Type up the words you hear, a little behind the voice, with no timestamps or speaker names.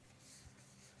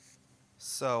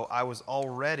So I was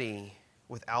already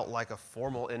without like a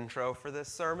formal intro for this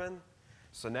sermon.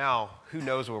 So now, who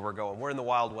knows where we're going? We're in the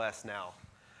Wild West now.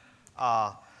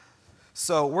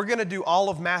 So we're going to do all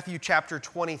of Matthew chapter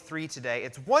 23 today.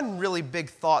 It's one really big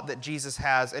thought that Jesus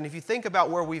has. And if you think about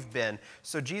where we've been,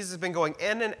 so Jesus has been going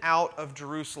in and out of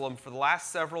Jerusalem for the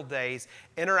last several days,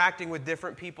 interacting with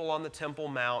different people on the Temple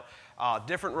Mount,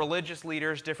 different religious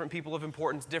leaders, different people of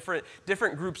importance,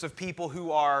 different groups of people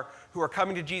who are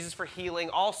coming to Jesus for healing.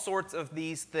 All sorts of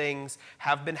these things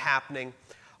have been happening.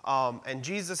 And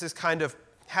Jesus is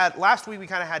last week we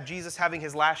kind of had Jesus having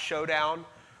his last showdown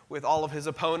with all of his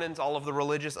opponents, all of the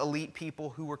religious elite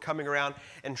people who were coming around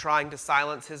and trying to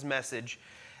silence his message.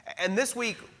 And this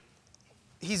week,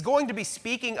 he's going to be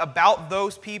speaking about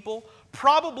those people,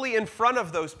 probably in front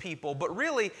of those people, but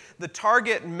really the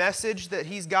target message that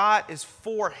he's got is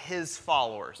for his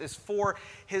followers, is for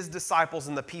his disciples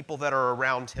and the people that are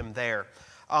around him there.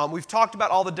 We've talked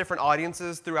about all the different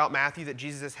audiences throughout Matthew that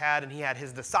Jesus has had, and he had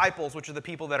his disciples, which are the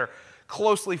people that are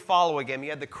closely following him. He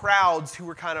had the crowds who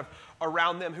were kind of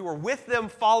around them, who were with them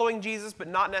following Jesus, but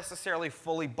not necessarily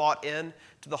fully bought in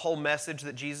to the whole message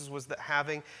that Jesus was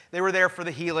having. They were there for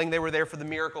the healing, they were there for the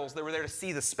miracles, they were there to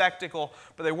see the spectacle,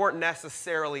 but they weren't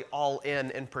necessarily all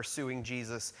in pursuing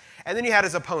Jesus. And then you had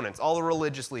his opponents, all the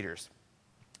religious leaders.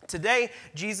 Today,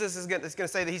 Jesus is going to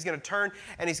say that he's going to turn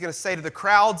and he's going to say to the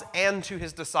crowds and to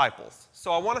his disciples.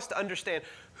 So I want us to understand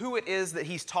who it is that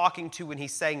he's talking to when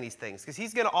he's saying these things, because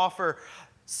he's going to offer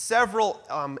several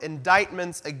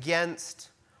indictments against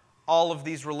all of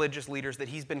these religious leaders that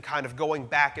he's been kind of going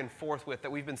back and forth with,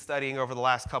 that we've been studying over the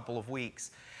last couple of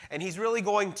weeks. And he's really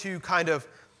going to kind of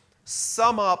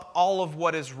sum up all of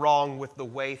what is wrong with the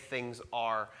way things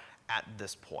are at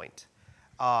this point.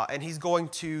 And he's going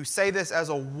to say this as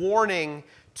a warning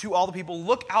to all the people.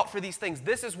 Look out for these things.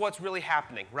 This is what's really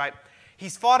happening, right?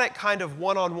 He's fought it kind of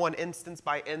one-on-one, instance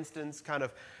by instance, kind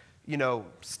of,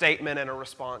 statement and a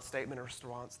response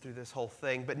through this whole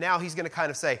thing. But now he's going to kind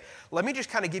of say, let me just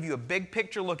kind of give you a big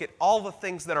picture look at all the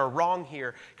things that are wrong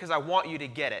here because I want you to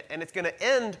get it. And it's going to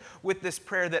end with this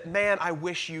prayer that, man, I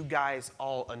wish you guys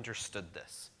all understood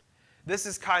this. This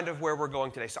is kind of where we're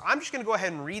going today. So I'm just going to go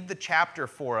ahead and read the chapter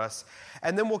for us,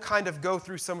 and then we'll kind of go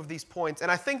through some of these points.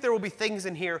 And I think there will be things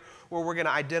in here where we're going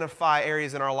to identify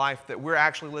areas in our life that we're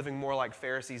actually living more like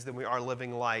Pharisees than we are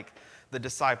living like the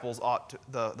disciples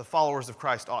the followers of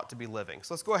Christ ought to be living.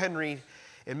 So let's go ahead and read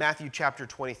in Matthew chapter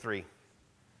 23.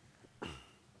 It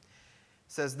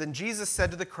says, Then Jesus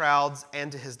said to the crowds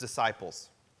and to his disciples,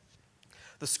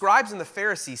 The scribes and the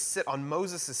Pharisees sit on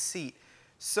Moses' seat.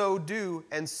 So do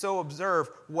and so observe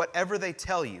whatever they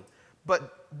tell you,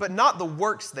 but not the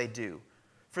works they do.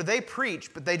 For they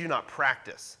preach, but they do not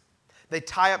practice. They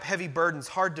tie up heavy burdens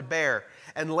hard to bear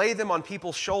and lay them on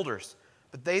people's shoulders,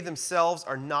 but they themselves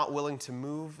are not willing to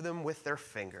move them with their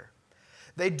finger.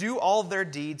 They do all their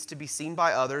deeds to be seen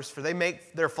by others, for they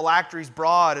make their phylacteries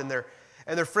broad and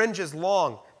their fringes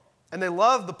long, and they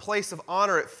love the place of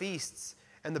honor at feasts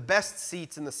and the best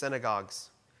seats in the synagogues,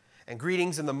 and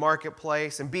greetings in the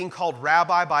marketplace, and being called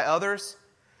rabbi by others.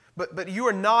 But you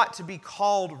are not to be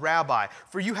called rabbi,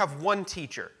 for you have one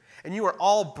teacher, and you are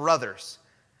all brothers.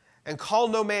 And call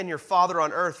no man your father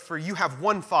on earth, for you have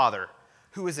one Father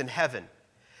who is in heaven.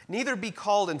 Neither be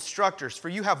called instructors, for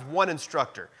you have one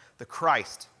instructor, the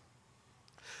Christ.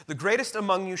 The greatest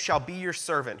among you shall be your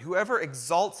servant. Whoever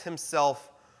exalts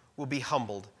himself will be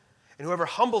humbled, and whoever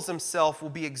humbles himself will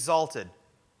be exalted.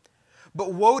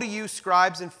 But woe to you,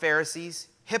 scribes and Pharisees,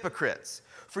 hypocrites,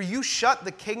 for you shut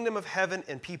the kingdom of heaven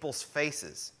in people's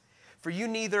faces. For you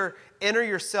neither enter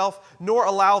yourself, nor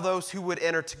allow those who would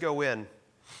enter to go in.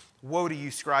 Woe to you,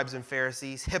 scribes and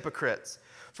Pharisees, hypocrites,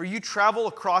 for you travel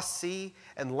across sea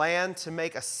and land to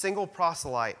make a single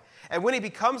proselyte. And when he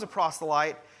becomes a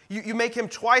proselyte, you make him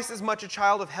twice as much a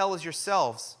child of hell as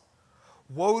yourselves.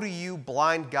 Woe to you,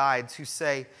 blind guides, who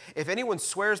say, if anyone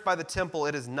swears by the temple,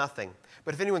 it is nothing.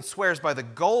 But if anyone swears by the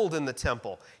gold in the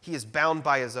temple, he is bound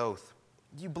by his oath.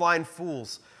 You blind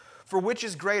fools, for which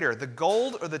is greater, the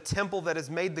gold or the temple that has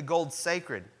made the gold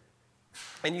sacred?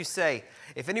 And you say,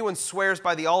 if anyone swears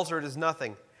by the altar, it is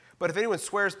nothing. But if anyone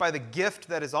swears by the gift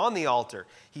that is on the altar,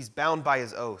 he's bound by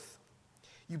his oath.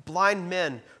 You blind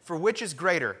men, for which is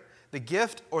greater, the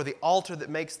gift or the altar that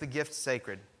makes the gift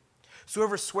sacred? So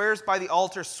whoever swears by the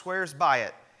altar swears by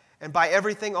it, and by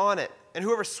everything on it. And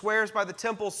whoever swears by the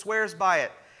temple swears by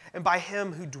it, and by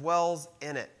him who dwells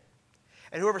in it.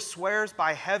 And whoever swears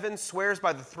by heaven swears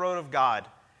by the throne of God,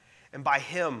 and by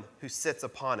him who sits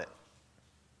upon it.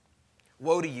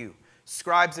 Woe to you,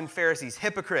 scribes and Pharisees,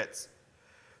 hypocrites!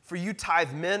 For you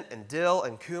tithe mint and dill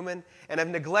and cumin, and have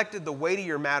neglected the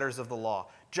weightier matters of the law,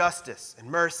 justice and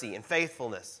mercy and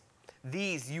faithfulness.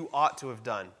 These you ought to have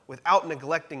done, without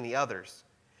neglecting the others.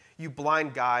 You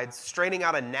blind guides, straining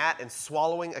out a gnat and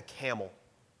swallowing a camel.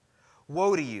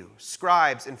 Woe to you,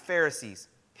 scribes and Pharisees,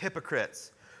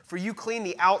 hypocrites! For you clean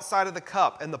the outside of the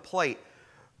cup and the plate,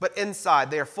 but inside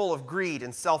they are full of greed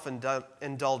and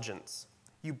self-indulgence.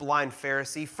 You blind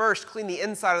Pharisee, first clean the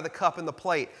inside of the cup and the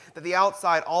plate, that the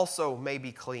outside also may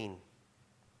be clean.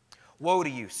 Woe to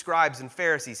you, scribes and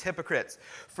Pharisees, hypocrites!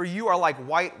 For you are like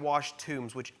whitewashed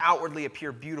tombs, which outwardly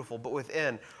appear beautiful, but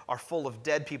within are full of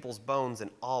dead people's bones and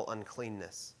all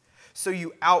uncleanness. So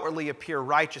you outwardly appear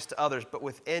righteous to others, but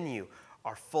within you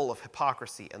are full of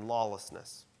hypocrisy and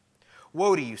lawlessness.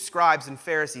 Woe to you, scribes and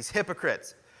Pharisees,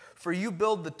 hypocrites! For you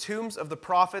build the tombs of the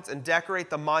prophets and decorate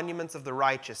the monuments of the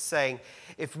righteous, saying,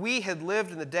 if we had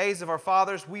lived in the days of our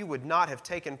fathers, we would not have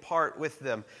taken part with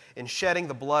them in shedding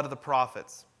the blood of the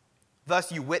prophets.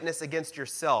 Thus you witness against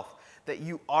yourself that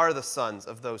you are the sons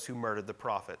of those who murdered the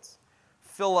prophets.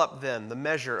 Fill up then the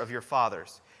measure of your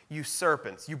fathers, you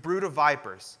serpents, you brood of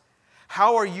vipers.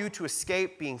 How are you to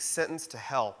escape being sentenced to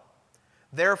hell?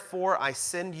 Therefore I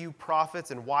send you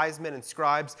prophets and wise men and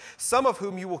scribes, some of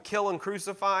whom you will kill and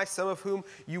crucify, some of whom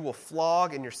you will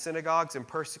flog in your synagogues and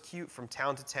persecute from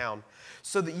town to town,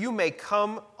 so that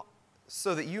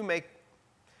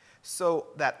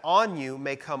on you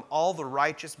may come all the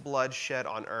righteous blood shed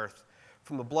on earth,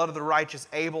 from the blood of the righteous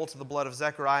Abel to the blood of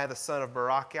Zechariah the son of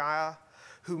Berechiah,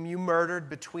 whom you murdered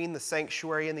between the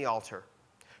sanctuary and the altar.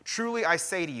 Truly I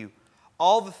say to you,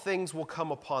 all the things will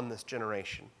come upon this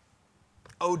generation.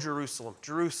 O Jerusalem,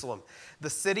 Jerusalem, the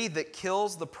city that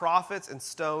kills the prophets and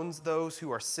stones those who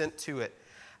are sent to it.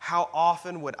 How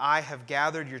often would I have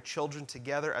gathered your children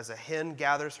together as a hen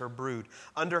gathers her brood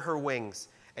under her wings,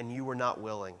 and you were not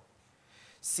willing.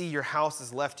 See, your house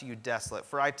is left to you desolate,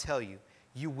 for I tell you,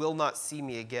 you will not see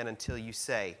me again until you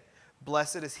say,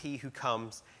 blessed is he who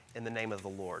comes in the name of the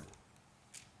Lord.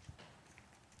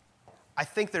 I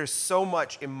think there's so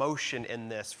much emotion in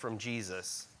this from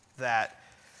Jesus that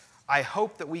I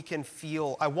hope that we can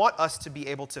feel, I want us to be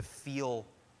able to feel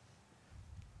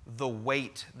the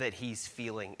weight that he's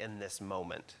feeling in this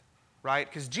moment, right?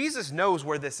 Because Jesus knows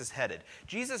where this is headed.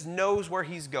 Jesus knows where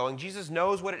he's going. Jesus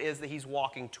knows what it is that he's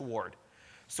walking toward.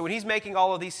 So when he's making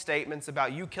all of these statements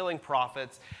about you killing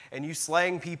prophets and you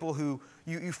slaying people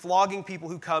you flogging people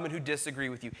who come and who disagree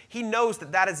with you, he knows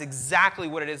that that is exactly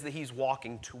what it is that he's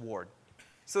walking toward.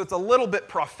 So it's a little bit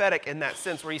prophetic in that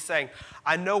sense where he's saying,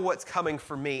 I know what's coming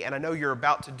for me, and I know you're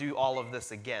about to do all of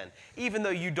this again, even though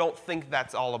you don't think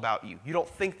that's all about you. You don't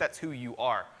think that's who you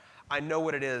are. I know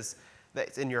what it is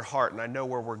that's in your heart, and I know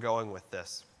where we're going with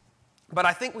this. But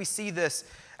I think we see this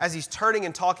as he's turning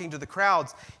and talking to the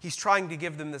crowds. He's trying to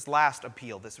give them this last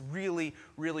appeal, this really,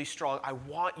 really strong, I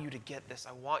want you to get this.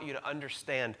 I want you to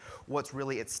understand what's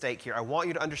really at stake here. I want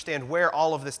you to understand where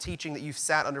all of this teaching that you've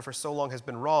sat under for so long has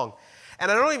been wrong.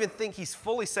 And I don't even think he's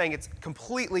fully saying it's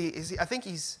completely, I think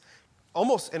he's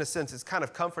almost, in a sense, it's kind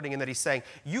of comforting in that he's saying,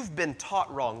 you've been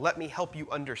taught wrong. Let me help you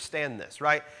understand this,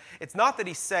 right? It's not that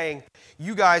he's saying,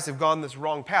 you guys have gone this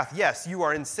wrong path. Yes, you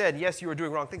are in sin. Yes, you are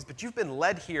doing wrong things. But you've been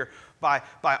led here by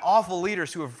awful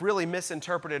leaders who have really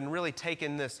misinterpreted and really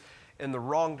taken this in the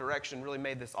wrong direction, really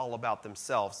made this all about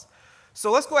themselves. So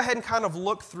let's go ahead and kind of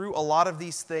look through a lot of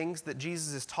these things that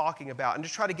Jesus is talking about and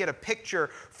just try to get a picture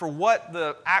for what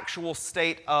the actual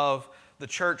state of the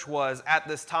church was at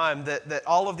this time that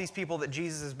all of these people that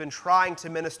Jesus has been trying to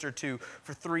minister to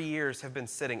for 3 years have been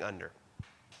sitting under.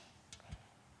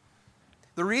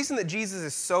 The reason that Jesus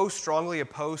is so strongly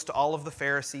opposed to all of the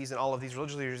Pharisees and all of these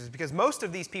religious leaders is because most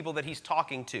of these people that he's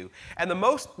talking to and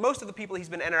most of the people he's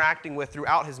been interacting with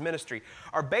throughout his ministry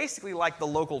are basically like the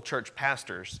local church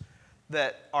pastors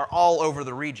that are all over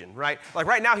the region, right? Like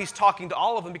right now he's talking to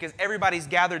all of them because everybody's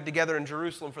gathered together in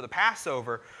Jerusalem for the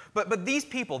Passover. But these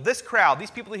people, this crowd, these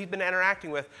people that he's been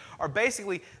interacting with are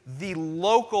basically the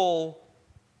local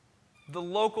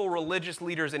religious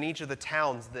leaders in each of the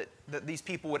towns that these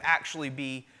people would actually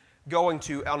be going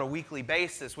to on a weekly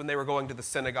basis when they were going to the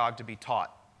synagogue to be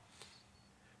taught.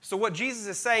 So what Jesus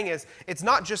is saying is, it's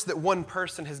not just that one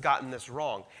person has gotten this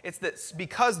wrong. It's that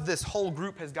because this whole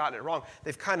group has gotten it wrong,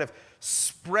 they've kind of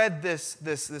spread this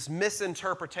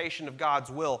misinterpretation of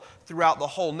God's will throughout the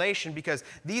whole nation because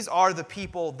these are the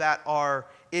people that are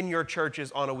in your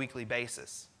churches on a weekly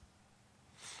basis.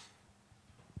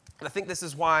 And I think this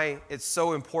is why it's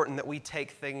so important that we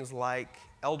take things like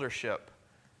eldership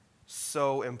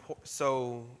so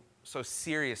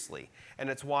seriously. And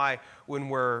it's why when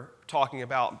we're talking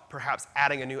about perhaps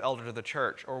adding a new elder to the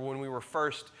church, or when we were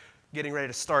first getting ready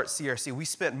to start CRC, we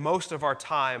spent most of our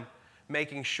time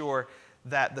making sure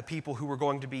that the people who were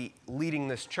going to be leading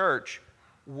this church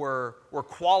were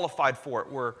qualified for it,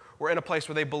 were in a place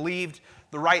where they believed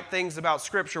the right things about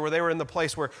Scripture, where they were in the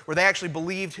place where they actually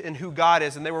believed in who God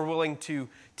is, and they were willing to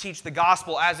teach the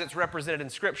gospel as it's represented in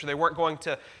Scripture. They weren't going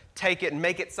to take it and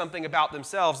make it something about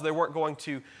themselves. They weren't going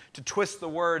to twist the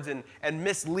words and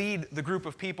mislead the group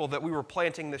of people that we were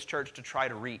planting this church to try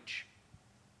to reach.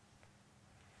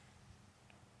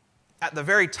 At the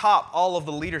very top, all of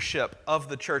the leadership of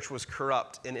the church was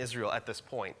corrupt in Israel at this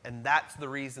point. And that's the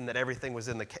reason that everything was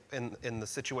in the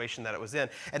situation that it was in.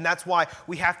 And that's why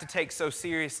we have to take so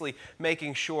seriously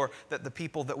making sure that the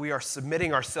people that we are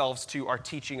submitting ourselves to are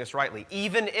teaching us rightly,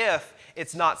 even if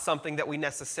it's not something that we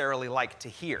necessarily like to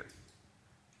hear.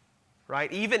 Right?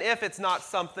 Even if it's not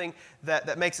something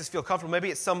that makes us feel comfortable.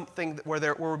 Maybe it's something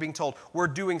where we're being told we're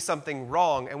doing something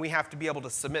wrong and we have to be able to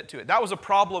submit to it. That was a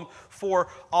problem for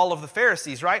all of the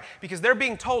Pharisees, right? Because they're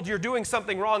being told you're doing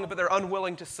something wrong, but they're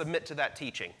unwilling to submit to that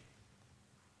teaching.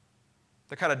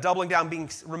 They're kind of doubling down,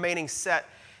 remaining set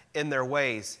in their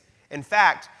ways. In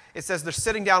fact, it says they're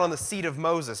sitting down on the seat of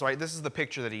Moses, right? This is the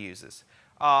picture that he uses.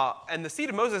 And the seat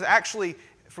of Moses actually,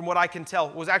 from what I can tell,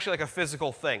 was actually like a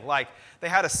physical thing. Like they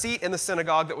had a seat in the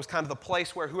synagogue that was kind of the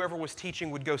place where whoever was teaching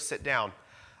would go sit down.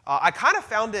 I kind of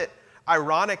found it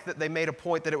ironic that they made a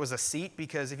point that it was a seat,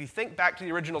 because if you think back to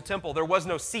the original temple, there was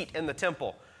no seat in the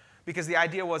temple because the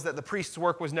idea was that the priest's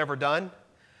work was never done.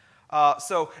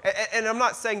 And I'm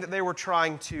not saying that they were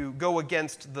trying to go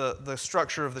against the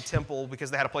structure of the temple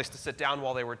because they had a place to sit down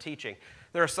while they were teaching.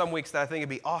 There are some weeks that I think it'd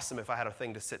be awesome if I had a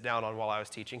thing to sit down on while I was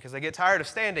teaching, because I get tired of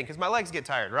standing because my legs get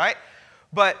tired, right?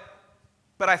 But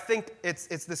I think it's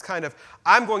this kind of,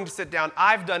 I'm going to sit down,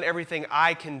 I've done everything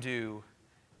I can do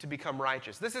to become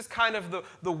righteous. This is kind of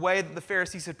the way that the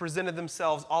Pharisees had presented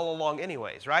themselves all along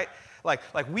anyways, right? Like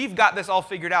we've got this all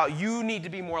figured out, you need to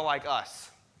be more like us.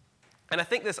 And I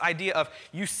think this idea of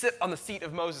you sit on the seat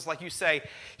of Moses, like you say,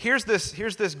 here's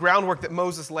this groundwork that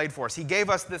Moses laid for us. He gave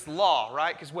us this law,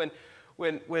 right? Because when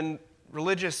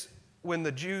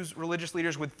the Jews' religious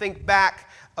leaders would think back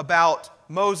about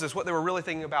Moses, what they were really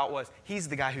thinking about was, he's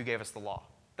the guy who gave us the law.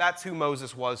 That's who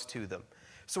Moses was to them.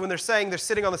 So when they're saying they're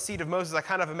sitting on the seat of Moses, I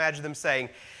kind of imagine them saying,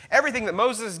 everything that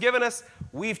Moses has given us,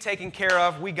 we've taken care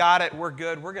of, we got it, we're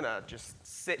good, we're going to just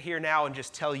sit here now and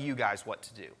just tell you guys what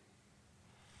to do.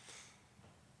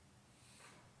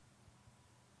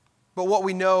 But what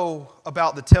we know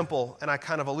about the temple, and I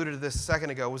kind of alluded to this a second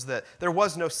ago, was that there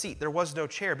was no seat, there was no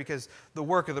chair, because the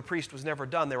work of the priest was never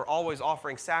done. They were always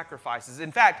offering sacrifices.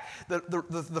 In fact,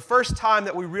 the first time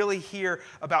that we really hear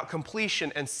about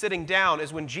completion and sitting down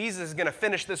is when Jesus is going to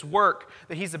finish this work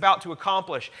that he's about to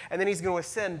accomplish, and then he's going to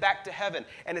ascend back to heaven,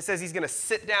 and it says he's going to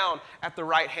sit down at the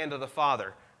right hand of the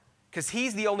Father. Because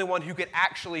he's the only one who could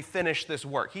actually finish this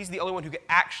work. He's the only one who could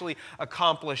actually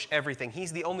accomplish everything.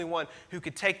 He's the only one who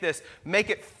could take this, make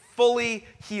it fully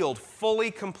healed,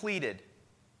 fully completed.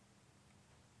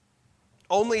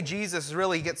 Only Jesus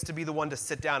really gets to be the one to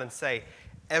sit down and say,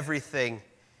 everything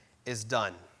is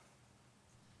done.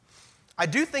 I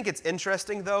do think it's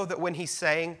interesting, though, that when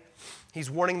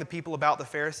he's warning the people about the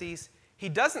Pharisees, he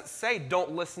doesn't say,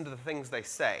 don't listen to the things they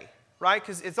say. Right?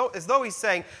 Because it's as though he's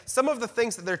saying some of the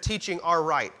things that they're teaching are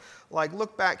right. Like,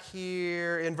 look back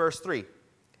here in verse 3.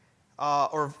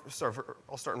 I'll start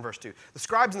in verse 2. The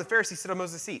scribes and the Pharisees sit on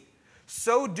Moses' seat.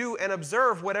 So do and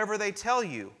observe whatever they tell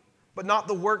you, but not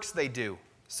the works they do.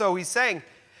 So he's saying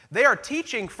they are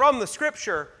teaching from the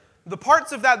Scripture the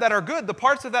parts of that are good, the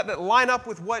parts of that line up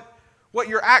with what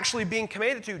you're actually being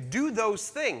commanded to. Do those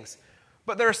things.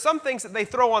 But there are some things that they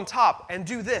throw on top and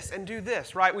do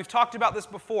this, right? We've talked about this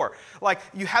before. Like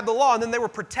you had the law, and then they were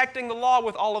protecting the law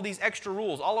with all of these extra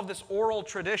rules, all of this oral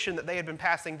tradition that they had been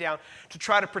passing down to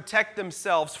try to protect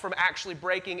themselves from actually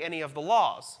breaking any of the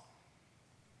laws.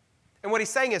 And what he's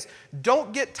saying is,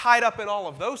 don't get tied up in all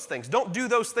of those things. Don't do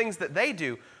those things that they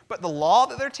do. But the law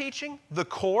that they're teaching, the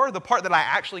core, the part that I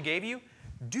actually gave you,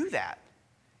 do that.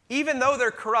 Even though they're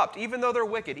corrupt, even though they're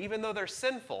wicked, even though they're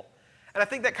sinful. And I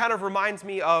think that kind of reminds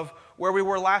me of where we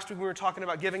were last week when we were talking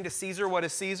about giving to Caesar what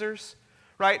is Caesar's,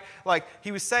 right? Like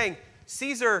he was saying,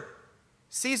 Caesar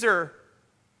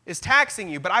is taxing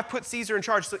you, but I put Caesar in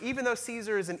charge. So even though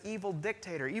Caesar is an evil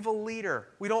dictator, evil leader,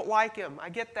 we don't like him, I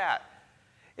get that.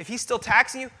 If he's still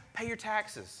taxing you, pay your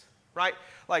taxes, right?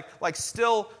 Like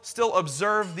still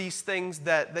observe these things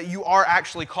that you are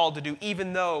actually called to do,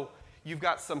 even though you've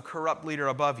got some corrupt leader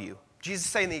above you. Jesus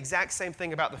is saying the exact same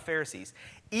thing about the Pharisees.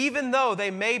 Even though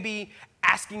they may be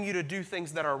asking you to do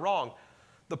things that are wrong,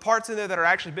 the parts in there that are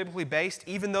actually biblically based,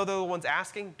 even though they're the ones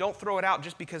asking, don't throw it out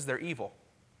just because they're evil.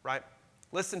 right?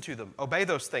 Listen to them. Obey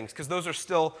those things, because those are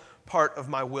still part of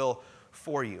my will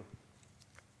for you.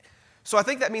 So I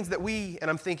think that means that and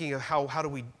I'm thinking of how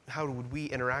would we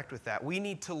interact with that? We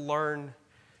need to learn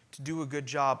to do a good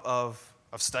job of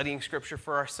studying Scripture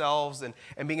for ourselves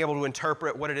and being able to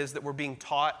interpret what it is that we're being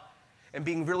taught and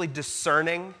being really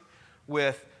discerning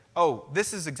with, oh,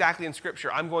 this is exactly in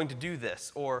Scripture, I'm going to do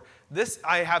this. Or this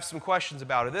I have some questions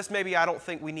about, or this maybe I don't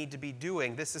think we need to be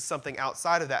doing. This is something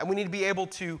outside of that. And we need to be able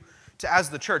to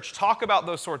as the church, talk about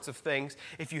those sorts of things.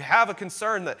 If you have a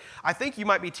concern that, I think you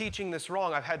might be teaching this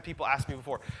wrong. I've had people ask me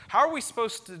before, how are we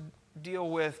supposed to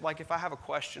deal with, like, if I have a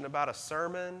question about a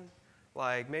sermon,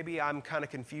 like maybe I'm kind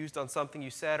of confused on something you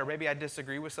said, or maybe I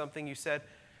disagree with something you said,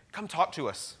 come talk to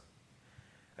us.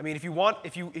 I mean, if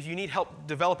you need help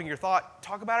developing your thought,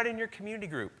 talk about it in your community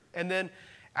group. And then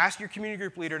ask your community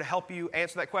group leader to help you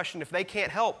answer that question. If they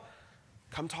can't help,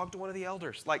 come talk to one of the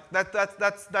elders. Like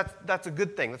that's a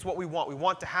good thing. That's what we want. We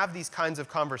want to have these kinds of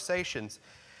conversations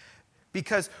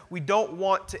because we don't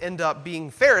want to end up being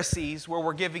Pharisees where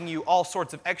we're giving you all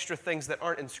sorts of extra things that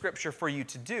aren't in Scripture for you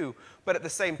to do. But at the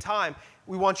same time,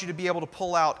 we want you to be able to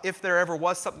pull out, if there ever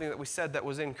was something that we said that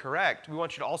was incorrect, we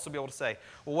want you to also be able to say,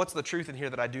 well, what's the truth in here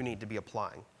that I do need to be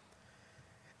applying?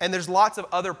 And there's lots of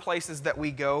other places that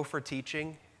we go for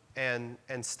teaching and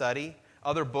study.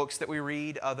 Other books that we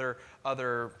read, other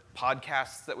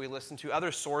podcasts that we listen to,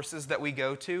 other sources that we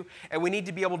go to, and we need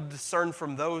to be able to discern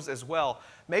from those as well.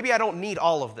 Maybe I don't need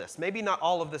all of this. Maybe not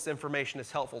all of this information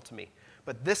is helpful to me,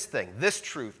 but this thing, this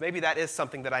truth, maybe that is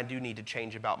something that I do need to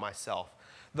change about myself,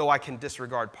 though I can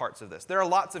disregard parts of this. There are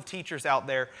lots of teachers out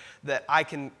there that I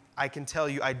can tell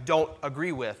you I don't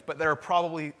agree with, but there are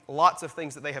probably lots of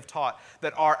things that they have taught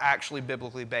that are actually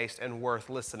biblically based and worth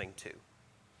listening to.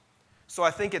 So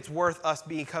I think it's worth us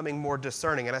becoming more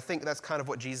discerning, and I think that's kind of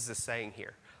what Jesus is saying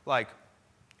here. Like,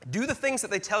 do the things that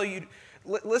they tell you,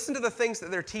 listen to the things that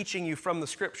they're teaching you from the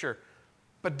Scripture,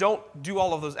 but don't do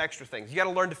all of those extra things. You got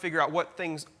to learn to figure out what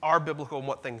things are biblical and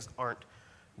what things aren't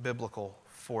biblical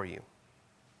for you.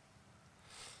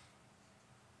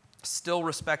 Still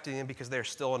respecting them because they're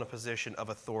still in a position of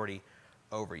authority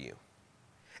over you.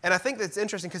 And I think that's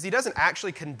interesting because he doesn't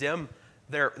actually condemn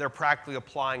they're practically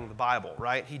applying the Bible,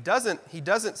 right? He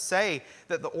doesn't say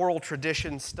that the oral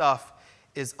tradition stuff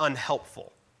is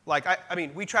unhelpful. Like, I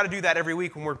mean, we try to do that every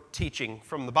week when we're teaching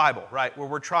from the Bible, right? Where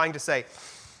we're trying to say,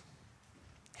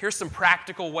 here's some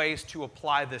practical ways to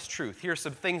apply this truth. Here's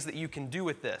some things that you can do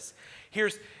with this.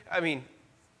 I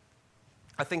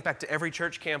think back to every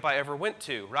church camp I ever went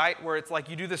to, right? Where it's like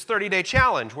you do this 30-day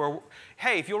challenge where,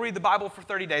 hey, if you'll read the Bible for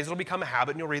 30 days, it'll become a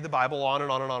habit and you'll read the Bible on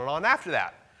and on and on and on after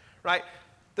that, right?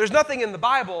 There's nothing in the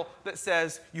Bible that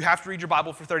says you have to read your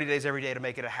Bible for 30 days every day to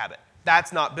make it a habit.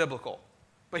 That's not biblical.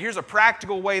 But here's a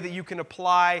practical way that you can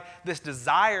apply this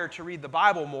desire to read the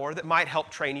Bible more that might help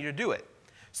train you to do it.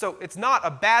 So it's not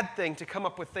a bad thing to come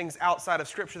up with things outside of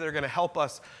Scripture that are going to help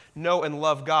us know and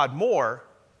love God more.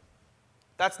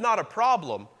 That's not a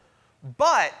problem.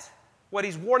 But what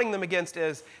he's warning them against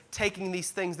is taking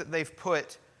these things that they've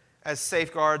put as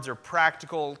safeguards or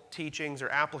practical teachings or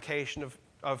application of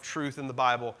truth in the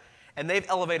Bible, and they've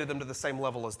elevated them to the same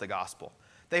level as the gospel.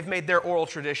 They've made their oral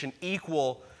tradition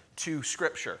equal to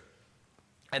Scripture.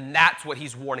 And that's what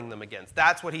he's warning them against.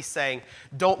 That's what he's saying,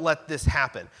 don't let this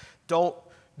happen. Don't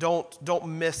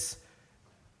miss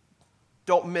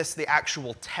the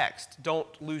actual text.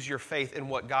 Don't lose your faith in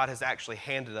what God has actually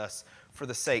handed us for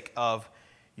the sake of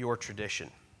your tradition.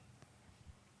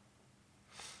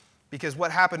 Because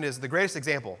what happened is the greatest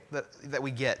example that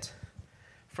we get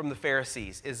from the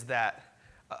Pharisees is that,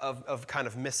 of kind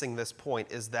of missing this point,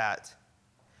 is that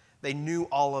they knew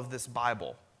all of this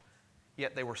Bible,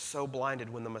 yet they were so blinded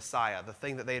when the Messiah, the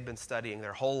thing that they had been studying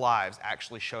their whole lives,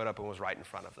 actually showed up and was right in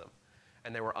front of them.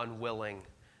 And they were unwilling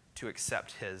to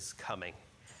accept his coming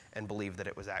and believe that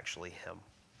it was actually him.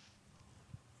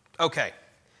 Okay,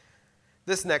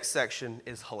 this next section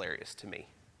is hilarious to me.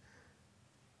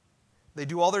 They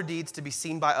do all their deeds to be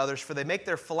seen by others, for they make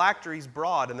their phylacteries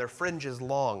broad and their fringes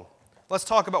long. Let's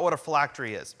talk about what a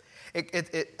phylactery is.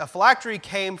 A phylactery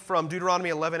came from Deuteronomy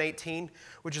 11:18,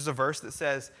 which is a verse that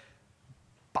says,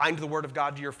 bind the word of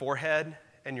God to your forehead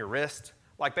and your wrist.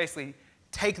 Like basically,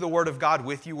 take the word of God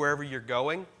with you wherever you're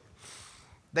going.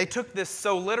 They took this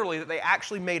so literally that they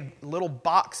actually made little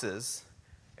boxes,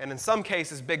 and in some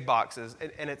cases, big boxes.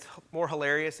 And it's more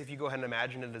hilarious if you go ahead and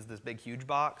imagine it as this big, huge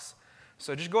box.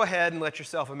 So just go ahead and let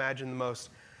yourself imagine the most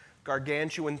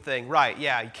gargantuan thing. Right,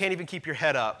 yeah, you can't even keep your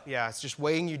head up. Yeah, it's just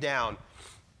weighing you down.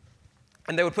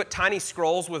 And they would put tiny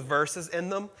scrolls with verses in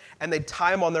them, and they'd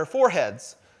tie them on their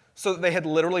foreheads So that they had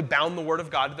literally bound the word of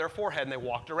God to their forehead and they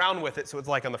walked around with it, so it's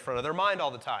like on the front of their mind all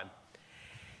the time.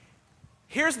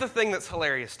 Here's the thing that's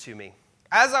hilarious to me.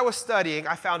 As I was studying,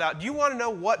 I found out, do you want to know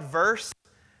what verse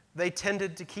they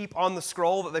tended to keep on the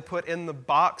scroll that they put in the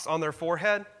box on their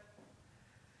forehead?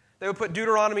 They would put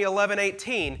Deuteronomy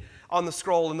 11:18 on the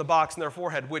scroll in the box in their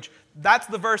forehead, which that's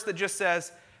the verse that just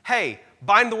says, hey,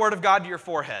 bind the word of God to your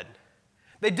forehead.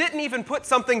 They didn't even put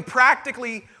something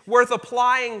practically worth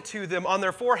applying to them on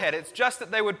their forehead. It's just that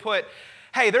they would put,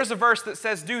 hey, there's a verse that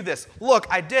says do this. Look,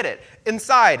 I did it.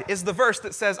 Inside is the verse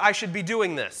that says I should be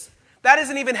doing this. That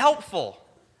isn't even helpful.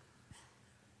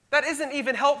 That isn't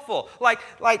even helpful. Like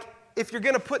if you're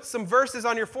going to put some verses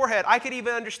on your forehead, I could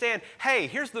even understand, hey,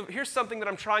 here's something that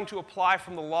I'm trying to apply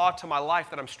from the law to my life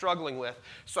that I'm struggling with.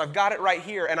 So I've got it right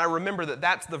here, and I remember that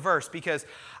that's the verse because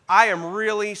I am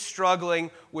really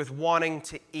struggling with wanting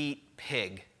to eat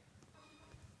pig.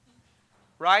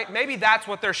 Right? Maybe that's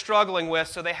what they're struggling with,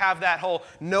 so they have that whole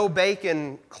no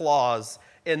bacon clause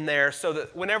in there so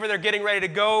that whenever they're getting ready to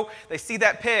go, they see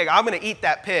that pig, I'm going to eat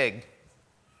that pig.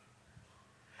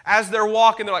 As they're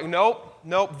walking, they're like,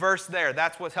 nope, verse there.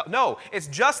 That's what's helping. No, it's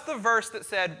just the verse that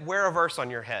said, wear a verse on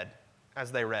your head,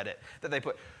 as they read it, that they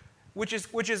put, which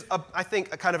is I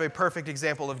think, a kind of a perfect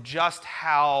example of just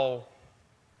how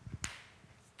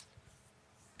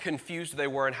confused they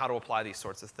were in how to apply these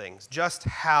sorts of things, just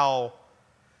how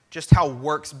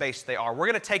works-based they are. We're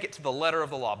going to take it to the letter of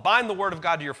the law. Bind the word of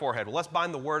God to your forehead. Well, let's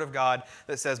bind the word of God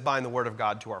that says bind the word of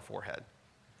God to our forehead.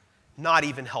 Not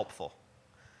even helpful.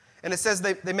 And it says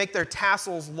they make their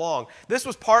tassels long. This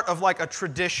was part of like a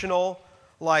traditional,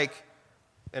 like,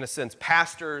 in a sense,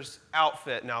 pastor's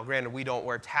outfit. Now, granted, we don't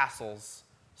wear tassels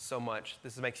so much.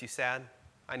 This makes you sad?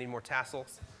 I need more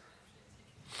tassels?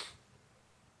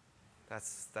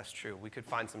 That's true. We could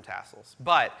find some tassels.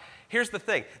 But here's the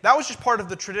thing. That was just part of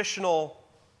the traditional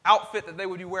outfit that they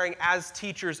would be wearing as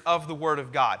teachers of the Word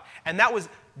of God. And that was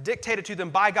dictated to them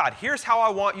by God. Here's how I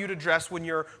want you to dress when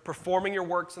you're performing your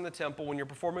works in the temple, when you're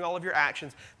performing all of your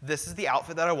actions. This is the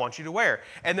outfit that I want you to wear.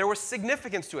 And there was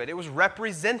significance to it. It was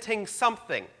representing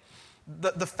something.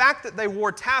 The fact that they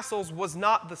wore tassels was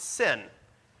not the sin.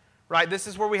 Right? This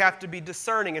is where we have to be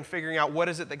discerning and figuring out what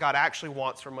is it that God actually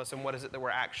wants from us and what is it that we're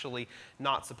actually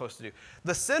not supposed to do.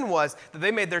 The sin was that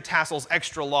they made their tassels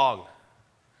extra long.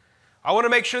 I want to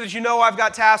make sure that you know I've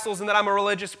got tassels and that I'm a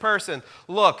religious person.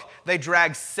 Look, they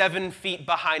drag 7 feet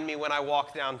behind me when I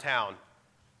walk downtown.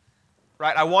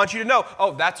 Right? I want you to know,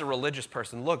 oh, that's a religious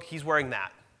person. Look, he's wearing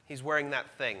that. He's wearing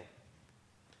that thing.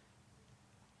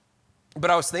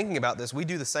 But I was thinking about this. We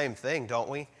do the same thing, don't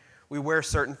we? We wear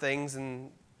certain things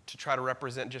and to try to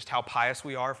represent just how pious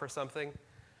we are for something,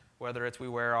 whether it's we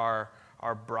wear our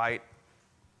bright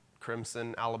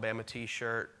crimson Alabama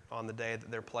t-shirt on the day that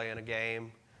they're playing a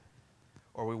game,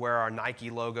 or we wear our Nike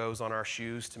logos on our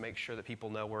shoes to make sure that people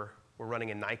know we're running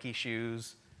in Nike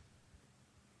shoes,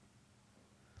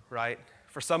 right?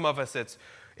 For some of us,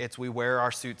 it's we wear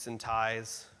our suits and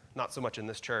ties, not so much in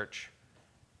this church.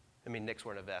 I mean, Nick's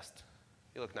wearing a vest.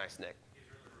 You look nice, Nick.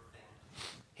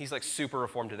 He's like super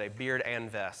reformed today, beard and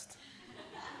vest.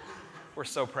 We're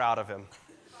so proud of him.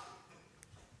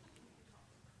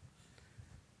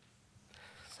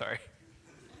 Sorry.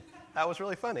 That was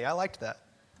really funny. I liked that.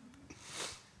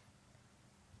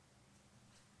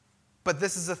 But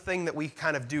this is a thing that we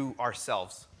kind of do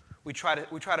ourselves. We try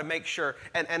to make sure,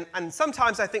 and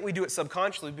sometimes I think we do it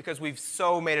subconsciously because we've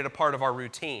so made it a part of our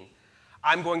routine.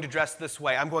 I'm going to dress this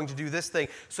way. I'm going to do this thing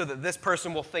so that this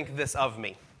person will think this of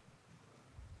me.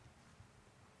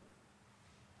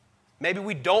 Maybe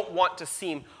we don't want to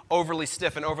seem overly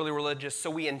stiff and overly religious, so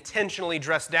we intentionally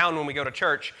dress down when we go to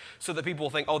church so that people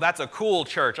will think, oh, that's a cool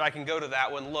church. I can go to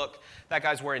that one. Look, that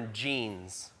guy's wearing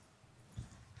jeans.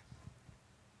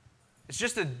 It's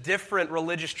just a different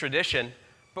religious tradition,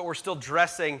 but we're still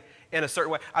dressing in a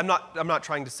certain way. I'm not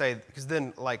trying to say, because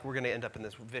then like we're going to end up in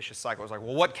this vicious cycle. It's like,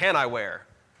 well, what can I wear?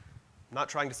 I'm not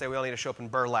trying to say we all need to show up in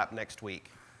burlap next week.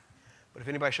 But if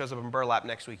anybody shows up in burlap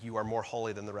next week, you are more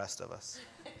holy than the rest of us.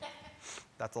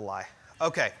 That's a lie.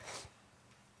 Okay.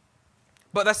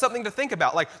 But that's something to think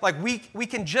about. Like we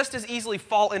can just as easily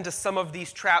fall into some of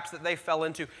these traps that they fell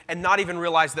into and not even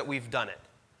realize that we've done it.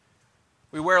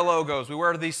 We wear logos. We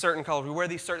wear these certain colors. We wear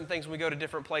these certain things when we go to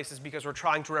different places because we're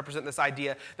trying to represent this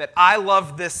idea that I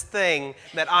love this thing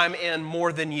that I'm in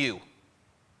more than you.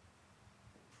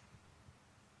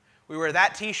 We wear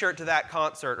that t-shirt to that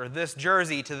concert or this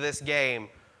jersey to this game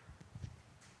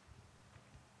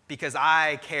because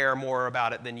I care more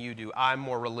about it than you do. I'm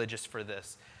more religious for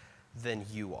this than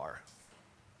you are.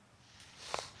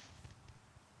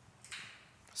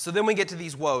 So then we get to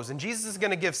these woes, and Jesus is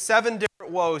going to give 7 different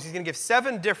different woes. He's going to give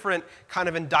 7 different kind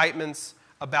of indictments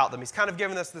about them. He's kind of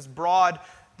given us this broad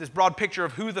picture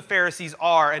of who the Pharisees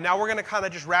are. And now we're going to kind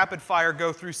of just rapid fire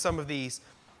go through some of these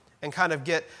and kind of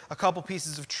get a couple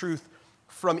pieces of truth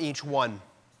from each one.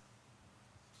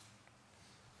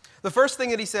 The first thing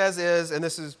that he says is, and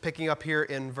this is picking up here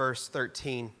in verse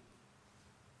 13.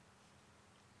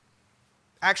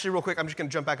 Actually, real quick, I'm just going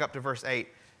to jump back up to verse 8.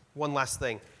 One last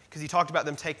thing, because he talked about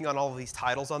them taking on all of these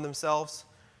titles on themselves.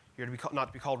 You're to be not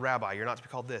to be called rabbi. You're not to be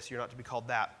called this. You're not to be called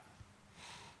that.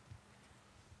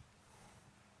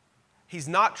 He's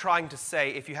not trying to say,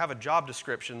 if you have a job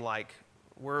description like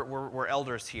we're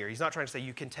elders here, he's not trying to say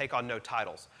you can take on no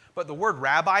titles. But the word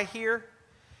rabbi here,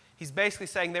 he's basically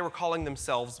saying they were calling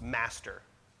themselves master.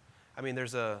 I mean,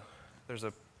 there's a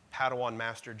Padawan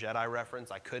Master Jedi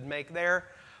reference I could make there,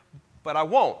 but I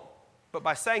won't. But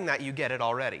by saying that, you get it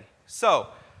already. So,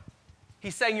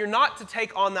 he's saying you're not to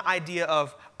take on the idea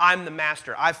of, I'm the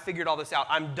master, I've figured all this out,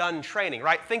 I'm done training,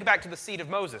 right? Think back to the seat of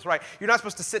Moses, right? You're not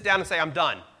supposed to sit down and say, I'm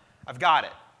done, I've got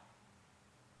it.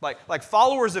 Like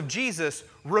followers of Jesus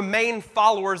remain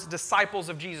followers, disciples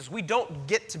of Jesus. We don't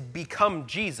get to become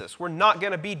Jesus. We're not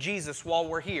going to be Jesus while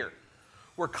we're here.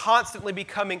 We're constantly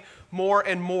becoming more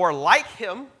and more like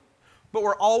him, but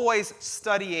we're always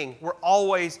studying. We're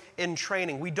always in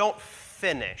training. We don't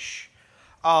finish.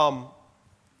 So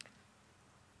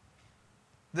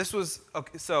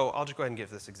I'll just go ahead and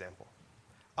give this example.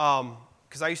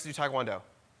 Because I used to do Taekwondo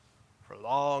for a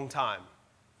long time.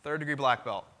 3rd degree black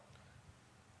belt.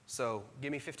 So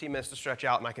give me 15 minutes to stretch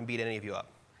out and I can beat any of you up.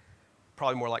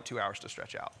 Probably more like 2 hours to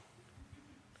stretch out.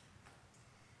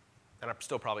 And I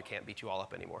still probably can't beat you all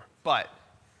up anymore. But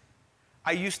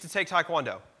I used to take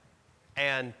Taekwondo.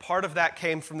 And part of that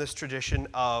came from this tradition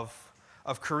of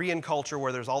Korean culture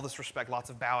where there's all this respect, lots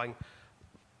of bowing,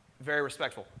 very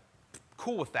respectful.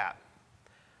 Cool with that.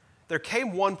 There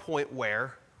came one point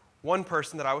where one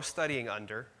person that I was studying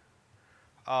under,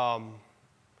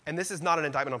 and this is not an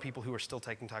indictment on people who are still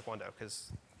taking Taekwondo,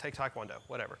 because take Taekwondo,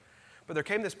 whatever. But there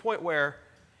came this point where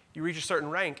you reach a certain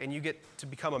rank and you get to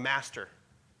become a master.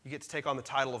 You get to take on the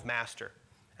title of master.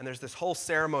 And there's this whole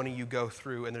ceremony you go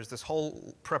through, and there's this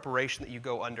whole preparation that you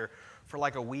go under for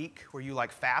like a week, where you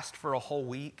like fast for a whole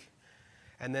week.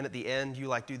 And then at the end, you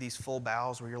like do these full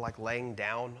bows where you're like laying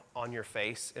down on your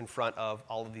face in front of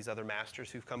all of these other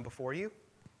masters who've come before you.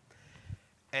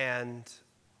 And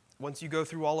once you go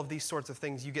through all of these sorts of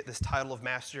things, you get this title of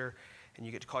master, and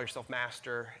you get to call yourself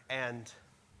master. And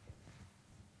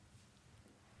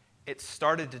it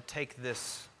started to take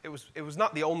this, it was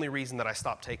not the only reason that I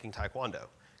stopped taking Taekwondo,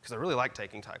 because I really liked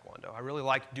taking Taekwondo. I really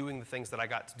liked doing the things that I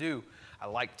got to do. I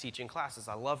liked teaching classes.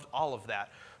 I loved all of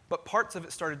that. But parts of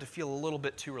it started to feel a little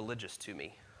bit too religious to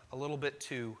me, a little bit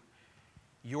too,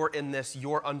 you're in this,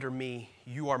 you're under me,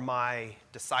 you are my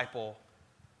disciple.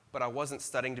 But I wasn't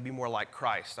studying to be more like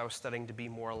Christ. I was studying to be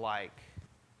more like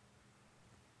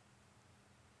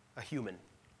a human.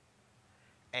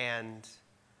 And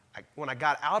when I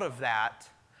got out of that,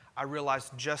 I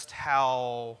realized just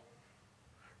how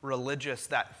religious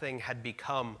that thing had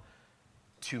become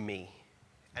to me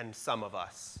and some of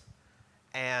us.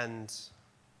 And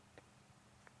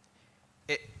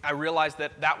I realized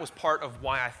that was part of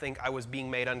why I think I was being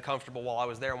made uncomfortable while I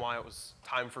was there and why it was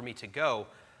time for me to go.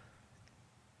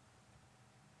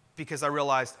 Because I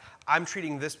realized I'm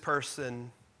treating this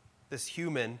person, this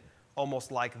human,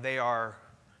 almost like they are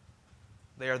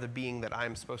the being that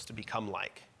I'm supposed to become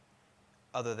like,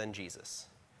 other than Jesus.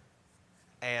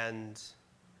 And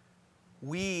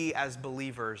we, as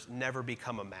believers, never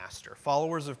become a master.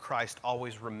 Followers of Christ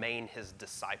always remain his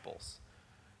disciples,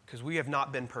 because we have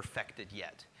not been perfected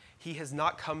yet. He has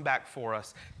not come back for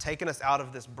us, taken us out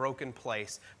of this broken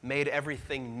place, made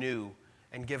everything new,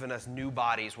 and given us new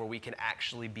bodies where we can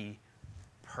actually be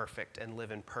perfect and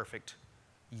live in perfect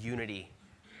unity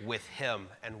with him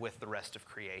and with the rest of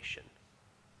creation.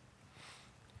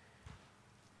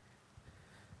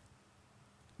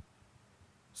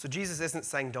 So Jesus isn't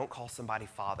saying don't call somebody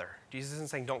father. Jesus isn't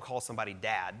saying don't call somebody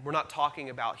dad. We're not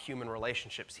talking about human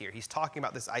relationships here. He's talking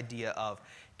about this idea of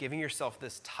giving yourself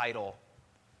this title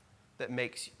that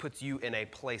puts you in a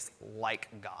place like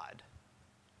God.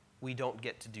 We don't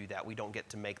get to do that. We don't get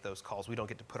to make those calls. We don't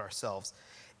get to put ourselves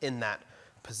in that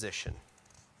position.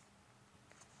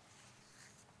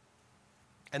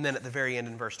 And then at the very end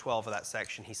in verse 12 of that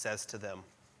section, he says to them,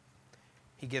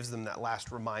 he gives them that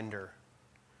last reminder,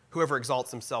 whoever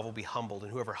exalts himself will be humbled,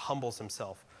 and whoever humbles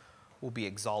himself will be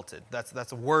exalted.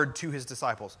 That's a word to his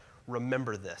disciples.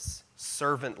 Remember this,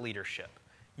 servant leadership.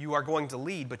 You are going to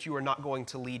lead, but you are not going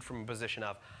to lead from a position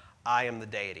of, I am the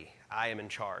deity, I am in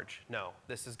charge. No,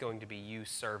 this is going to be you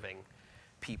serving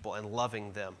people and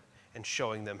loving them and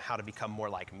showing them how to become more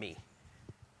like me.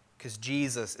 Because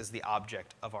Jesus is the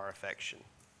object of our affection.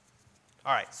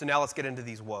 All right, so now let's get into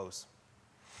these woes.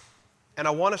 And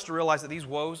I want us to realize that these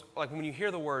woes, like when you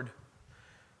hear the word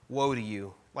woe to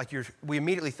you, we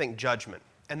immediately think judgment,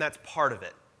 and that's part of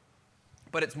it.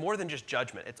 But it's more than just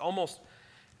judgment. It's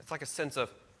like a sense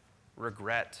of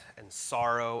regret and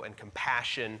sorrow and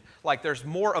compassion. Like there's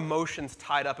more emotions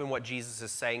tied up in what Jesus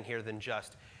is saying here than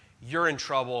just, you're in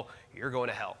trouble, you're going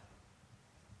to hell.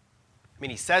 I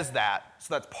mean, he says that,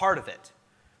 so that's part of it.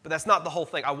 But that's not the whole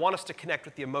thing. I want us to connect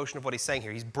with the emotion of what he's saying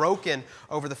here. He's broken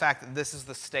over the fact that this is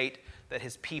the state that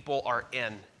his people are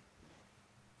in.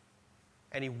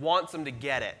 And he wants them to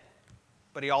get it.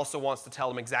 But he also wants to tell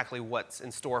them exactly what's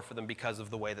in store for them because of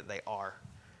the way that they are.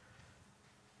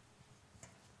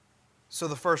 So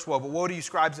the first woe, but woe to you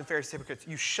scribes and Pharisees, hypocrites.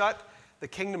 You shut the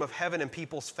kingdom of heaven in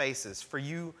people's faces, for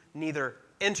you neither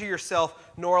enter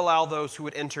yourself nor allow those who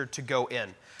would enter to go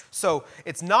in. So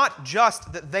it's not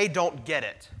just that they don't get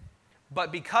it,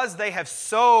 but because they have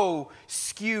so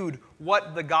skewed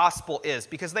what the gospel is,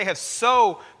 because they have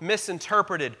so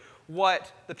misinterpreted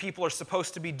what the people are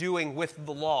supposed to be doing with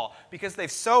the law, because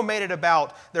they've so made it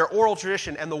about their oral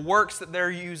tradition and the works that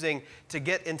they're using to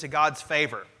get into God's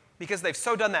favor, because they've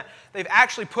so done that, they've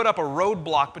actually put up a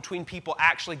roadblock between people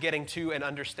actually getting to and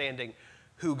understanding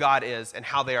who God is and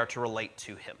how they are to relate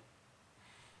to him.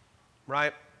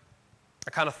 Right? I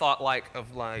kind of thought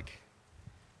of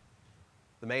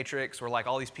The Matrix, where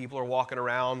all these people are walking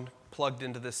around plugged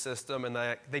into this system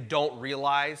and they don't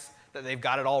realize that they've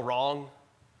got it all wrong.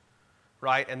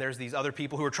 Right? And there's these other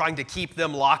people who are trying to keep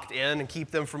them locked in and keep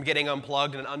them from getting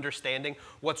unplugged and understanding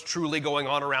what's truly going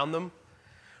on around them.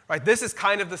 Right? This is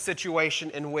kind of the situation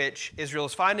in which Israel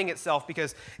is finding itself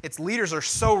because its leaders are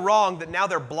so wrong that now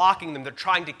they're blocking them.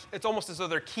 It's almost as though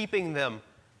they're keeping them.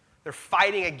 They're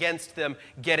fighting against them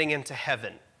getting into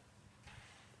heaven.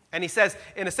 And he says,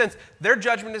 in a sense, their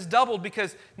judgment is doubled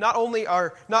because not only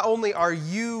are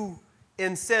you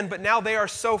in sin, but now they are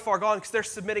so far gone because they're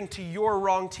submitting to your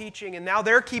wrong teaching, and now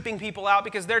they're keeping people out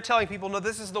because they're telling people, no,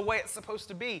 this is the way it's supposed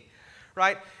to be.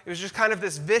 Right? It was just kind of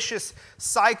this vicious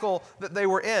cycle that they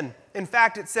were in. In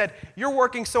fact, it said, you're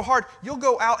working so hard, you'll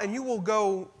go out and you will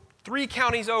go 3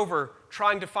 counties over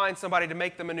trying to find somebody to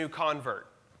make them a new convert.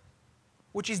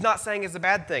 Which he's not saying is a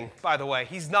bad thing, by the way.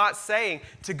 He's not saying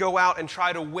to go out and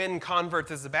try to win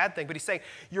converts is a bad thing, but he's saying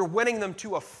you're winning them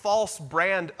to a false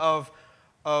brand of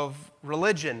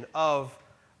religion, of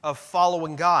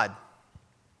following God.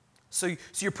 So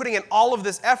you're putting in all of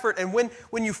this effort, and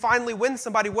when you finally win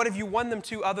somebody, what have you won them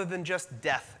to other than just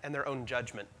death and their own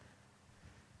judgment?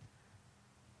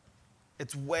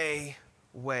 It's way,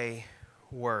 way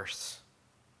worse.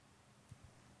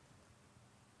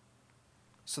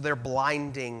 So they're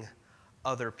blinding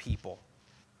other people.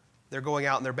 They're going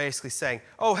out and they're basically saying,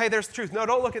 oh, hey, there's the truth. No,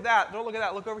 don't look at that. Don't look at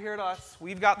that. Look over here at us.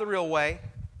 We've got the real way.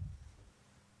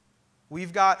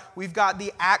 We've got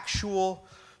the actual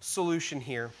solution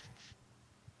here.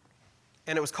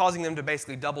 And it was causing them to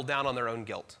basically double down on their own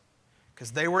guilt.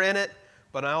 Because they were in it,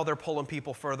 but now they're pulling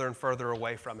people further and further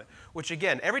away from it. Which,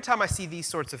 again, every time I see these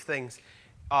sorts of things,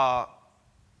 I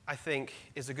think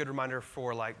is a good reminder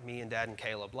for me and Dad and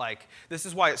Caleb. This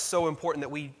is why it's so important that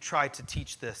we try to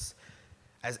teach this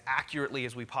as accurately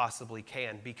as we possibly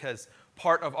can, because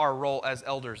part of our role as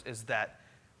elders is that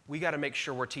we got to make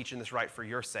sure we're teaching this right for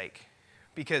your sake.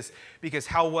 Because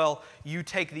how well you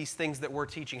take these things that we're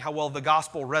teaching, how well the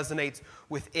gospel resonates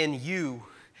within you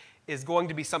is going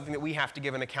to be something that we have to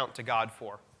give an account to God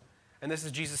for. And this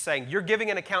is Jesus saying, you're giving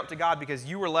an account to God because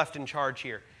you were left in charge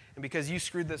here. And because you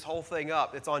screwed this whole thing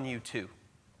up, it's on you too.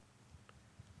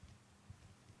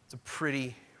 It's a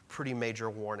pretty major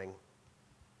warning.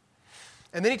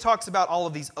 And then he talks about all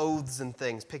of these oaths and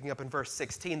things, picking up in verse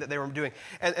 16 that they were doing.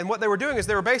 And what they were doing is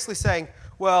they were basically saying,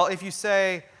 well, if you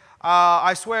say,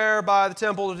 I swear by the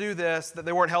temple to do this, that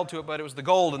they weren't held to it, but it was the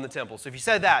gold in the temple. So if you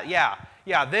said that,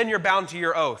 yeah, then you're bound to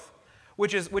your oath,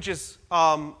 which is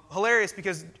hilarious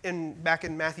because back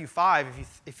in Matthew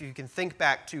 5, if you can think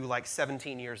back to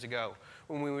 17 years ago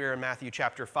when we were in Matthew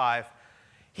chapter 5,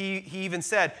 he even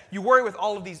said, you worry with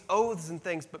all of these oaths and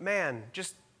things, but man,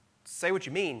 just say what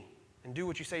you mean and do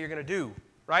what you say you're going to do.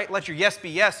 Right? Let your yes be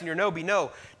yes and your no be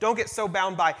no. Don't get so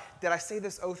bound by, did I say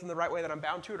this oath in the right way that I'm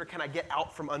bound to it, or can I get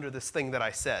out from under this thing that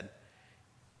I said?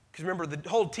 Because remember, the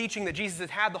whole teaching that Jesus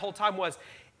had the whole time was,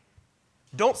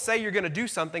 don't say you're going to do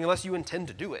something unless you intend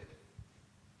to do it.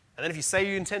 And then if you say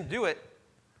you intend to do it,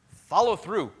 follow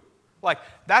through.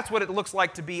 That's what it looks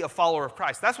like to be a follower of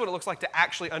Christ. That's what it looks like to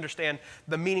actually understand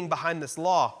the meaning behind this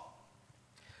law.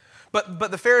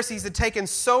 But the Pharisees had taken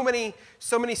so many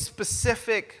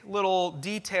specific little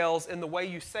details in the way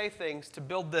you say things to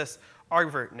build this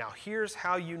argument. Now, here's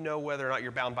how you know whether or not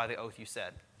you're bound by the oath you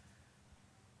said.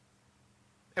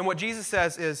 And what Jesus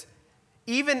says is,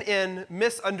 even in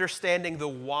misunderstanding the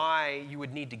why you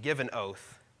would need to give an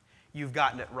oath, you've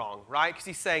gotten it wrong, right? Because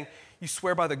he's saying, you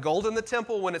swear by the gold in the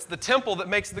temple when it's the temple that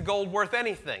makes the gold worth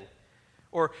anything.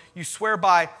 Or you swear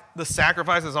by the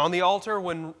sacrifices on the altar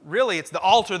when really it's the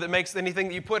altar that makes anything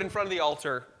that you put in front of the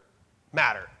altar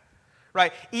matter,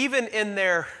 right? Even in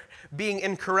their being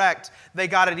incorrect, they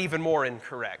got it even more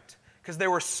incorrect because they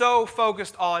were so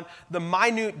focused on the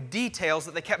minute details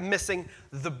that they kept missing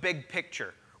the big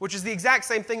picture, which is the exact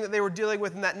same thing that they were dealing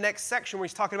with in that next section where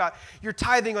he's talking about your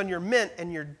tithing on your mint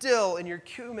and your dill and your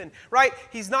cumin, right?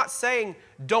 He's not saying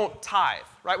don't tithe,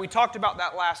 right? We talked about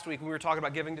that last week when we were talking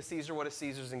about giving to Caesar what is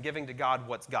Caesar's and giving to God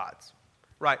what's God's,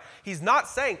 right? He's not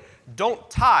saying don't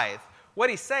tithe. What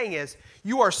he's saying is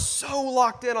you are so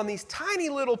locked in on these tiny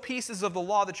little pieces of the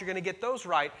law that you're going to get those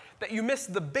right that you miss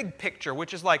the big picture,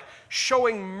 which is like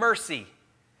showing mercy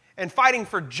and fighting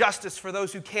for justice for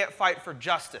those who can't fight for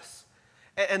justice.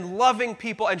 And loving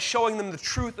people and showing them the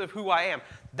truth of who I am.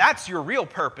 That's your real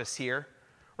purpose here,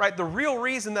 right? The real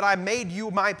reason that I made you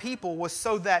my people was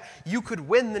so that you could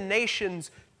win the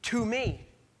nations to me.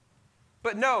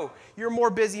 But no, you're more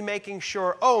busy making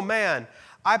sure, oh man,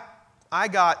 I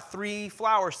got 3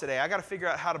 flowers today. I got to figure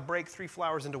out how to break 3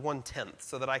 flowers into 1/10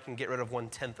 so that I can get rid of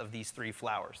 1/10 of these 3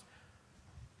 flowers.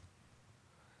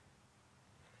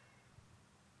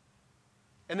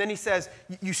 And then he says,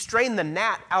 you strain the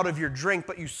gnat out of your drink,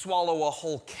 but you swallow a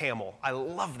whole camel. I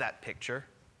love that picture.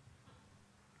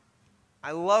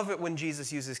 I love it when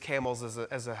Jesus uses camels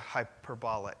as a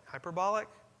hyperbolic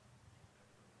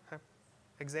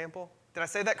example. Did I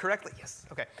say that correctly? Yes.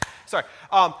 Okay. Sorry.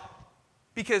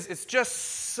 Because it's just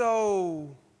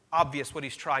so obvious what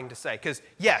he's trying to say. Because,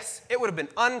 yes, it would have been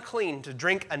unclean to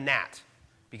drink a gnat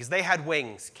because they had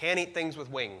wings. Can't eat things with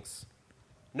wings.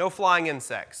 No flying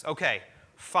insects. Okay.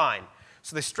 Fine.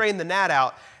 So they strain the gnat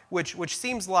out, which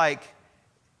seems like,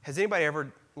 has anybody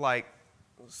ever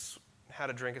had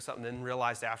a drink of something and then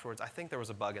realized afterwards, I think there was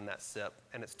a bug in that sip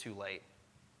and it's too late.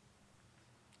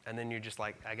 And then you're just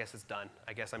like, I guess it's done.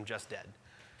 I guess I'm just dead.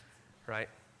 Right?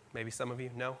 Maybe some of you?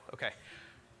 No? Okay.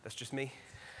 That's just me.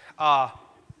 But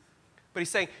he's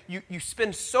saying you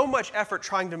spend so much effort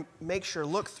trying to make sure,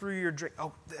 look through your drink.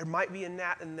 Oh, there might be a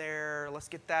gnat in there. Let's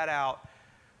get that out.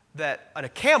 That a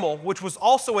camel, which was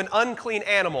also an unclean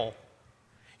animal,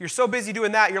 you're so busy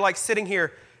doing that, you're like sitting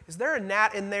here, is there a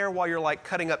gnat in there while you're like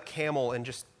cutting up camel and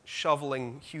just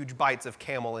shoveling huge bites of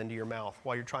camel into your mouth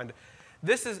while you're trying to,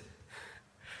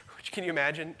 can you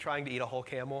imagine trying to eat a whole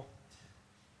camel?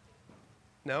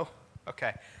 No?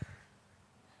 Okay.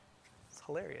 It's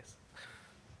hilarious.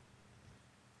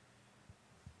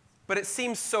 But it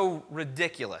seems so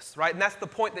ridiculous, right? And that's the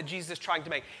point that Jesus is trying to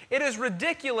make. It is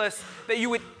ridiculous that you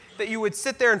would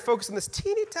sit there and focus on this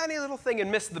teeny tiny little thing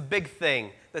and miss the big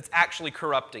thing that's actually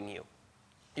corrupting you.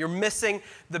 You're missing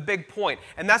the big point.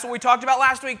 And that's what we talked about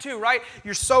last week too, right?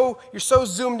 You're so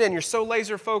zoomed in, you're so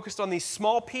laser focused on these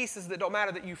small pieces that don't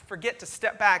matter that you forget to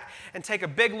step back and take a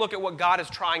big look at what God is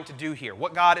trying to do here,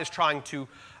 what God is trying to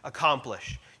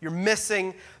accomplish. You're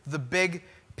missing the big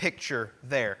picture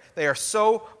there. They are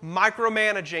so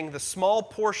micromanaging the small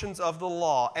portions of the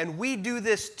law, and we do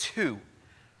this too.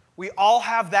 We all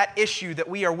have that issue that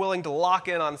we are willing to lock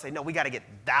in on and say, no, we got to get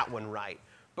that one right.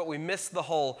 But we miss the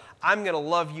whole, I'm going to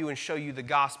love you and show you the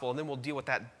gospel, and then we'll deal with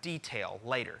that detail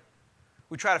later.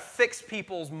 We try to fix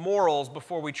people's morals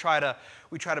before we try to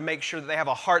make sure that they have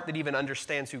a heart that even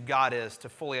understands who God is to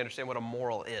fully understand what a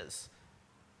moral is.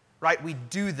 Right? We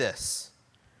do this.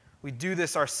 We do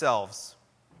this ourselves.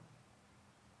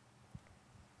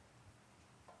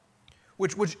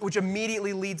 Which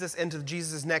immediately leads us into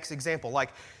Jesus' next example.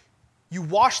 Like, you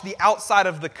wash the outside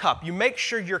of the cup. You make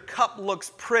sure your cup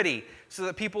looks pretty so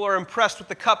that people are impressed with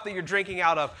the cup that you're drinking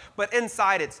out of. But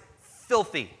inside it's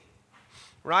filthy,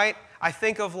 right? I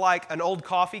think of like an old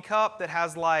coffee cup that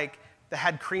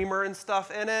had creamer and stuff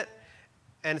in it,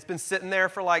 and it's been sitting there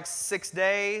for like 6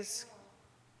 days,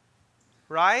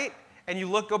 right? And you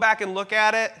go back and look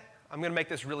at it. I'm going to make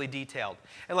this really detailed.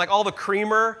 And like all the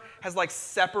creamer has like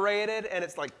separated and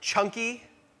it's like chunky.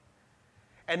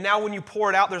 And now when you pour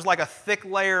it out, there's like a thick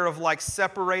layer of like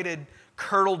separated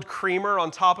curdled creamer on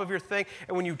top of your thing.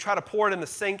 And when you try to pour it in the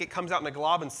sink, it comes out in a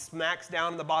glob and smacks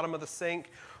down in the bottom of the sink,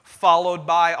 followed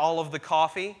by all of the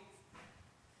coffee.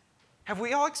 Have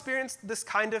we all experienced this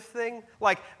kind of thing?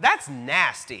 Like, that's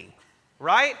nasty,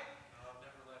 right? I've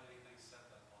never let anything set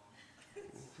that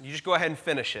long. You just go ahead and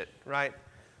finish it, right?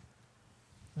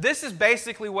 This is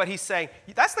basically what he's saying.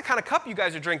 That's the kind of cup you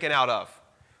guys are drinking out of.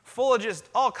 Full of just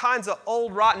all kinds of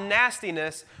old, rotten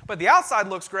nastiness, but the outside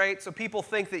looks great, so people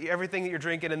think that everything that you're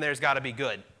drinking in there's got to be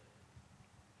good.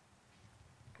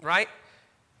 Right?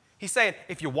 He's saying,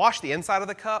 if you wash the inside of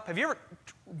the cup,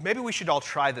 maybe we should all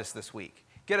try this week.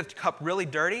 Get a cup really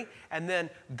dirty, and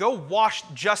then go wash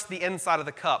just the inside of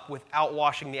the cup without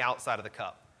washing the outside of the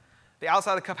cup. The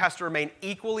outside of the cup has to remain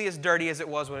equally as dirty as it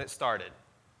was when it started.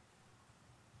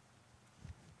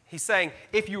 He's saying,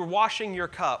 if you're washing your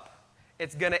cup,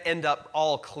 it's going to end up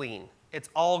all clean. It's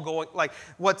all going, like,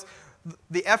 what's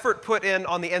the effort put in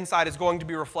on the inside is going to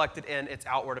be reflected in its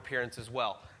outward appearance as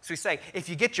well. So he's saying, if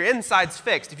you get your insides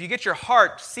fixed, if you get your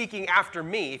heart seeking after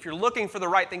me, if you're looking for the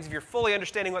right things, if you're fully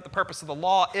understanding what the purpose of the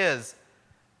law is,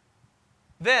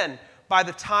 then by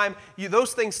the time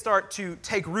those things start to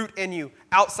take root in you,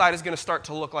 outside is going to start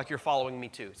to look like you're following me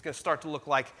too. It's going to start to look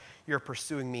like you're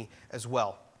pursuing me as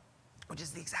well. Which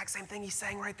is the exact same thing he's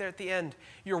saying right there at the end.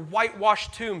 You're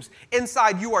whitewashed tombs.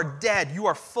 Inside, you are dead. You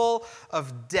are full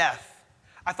of death.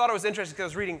 I thought it was interesting because I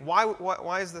was reading,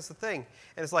 why is this a thing?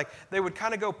 And it's like they would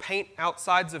kind of go paint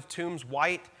outsides of tombs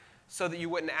white so that you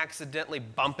wouldn't accidentally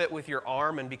bump it with your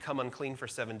arm and become unclean for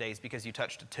 7 days because you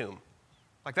touched a tomb.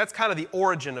 Like that's kind of the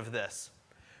origin of this.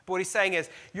 But what he's saying is,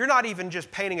 you're not even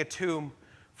just painting a tomb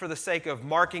for the sake of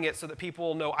marking it so that people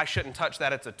will know I shouldn't touch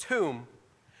that, it's a tomb.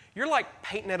 You're like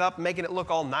painting it up, making it look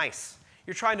all nice.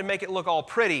 You're trying to make it look all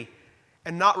pretty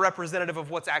and not representative of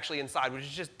what's actually inside, which is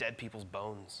just dead people's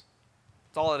bones.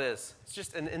 That's all it is. It's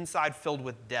just an inside filled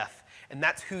with death, and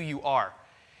that's who you are.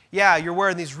 Yeah, you're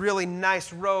wearing these really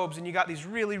nice robes, and you got these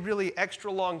really, really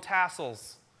extra long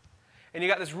tassels, and you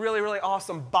got this really, really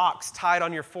awesome box tied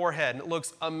on your forehead, and it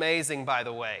looks amazing, by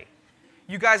the way.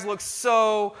 You guys look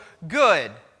so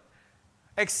good,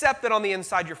 except that on the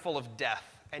inside you're full of death.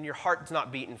 And your heart's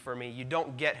not beating for me. You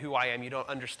don't get who I am. You don't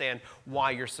understand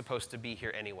why you're supposed to be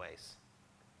here anyways.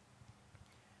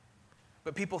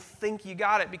 But people think you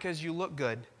got it because you look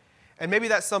good. And maybe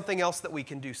that's something else that we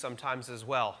can do sometimes as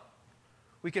well.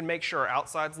 We can make sure our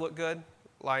outsides look good.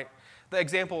 Like the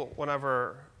example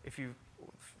if you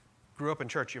grew up in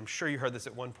church, I'm sure you heard this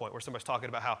at one point where somebody's talking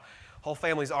about how whole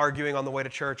family's arguing on the way to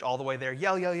church, all the way there,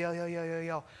 yell, yell, yell, yell, yell, yell,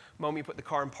 yell. Moment you put the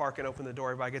car in park and open the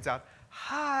door, everybody gets out.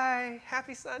 Hi,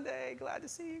 happy Sunday, glad to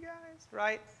see you guys,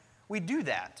 right? We do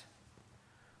that.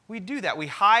 We do that. We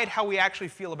hide how we actually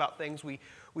feel about things. We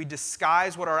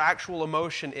disguise what our actual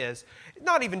emotion is.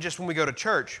 Not even just when we go to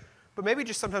church, but maybe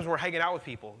just sometimes when we're hanging out with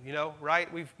people, right?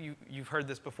 You've heard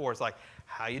this before. It's like,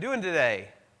 how you doing today?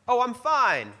 Oh, I'm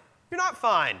fine. You're not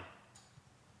fine,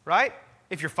 right?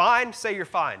 If you're fine, say you're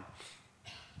fine.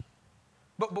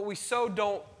 But we so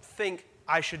don't think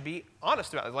I should be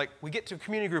honest about it. Like, we get to a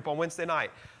community group on Wednesday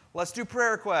night. Let's do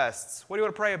prayer requests. What do you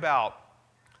want to pray about?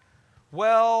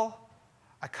 Well,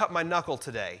 I cut my knuckle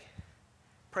today.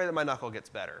 Pray that my knuckle gets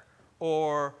better.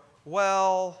 Or,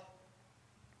 well,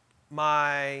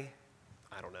 I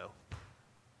don't know.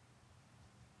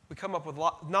 We come up with,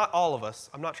 not all of us.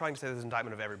 I'm not trying to say this is an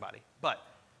indictment of everybody. But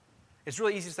it's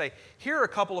really easy to say, here are a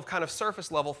couple of kind of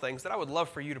surface level things that I would love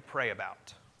for you to pray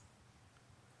about.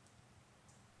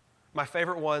 My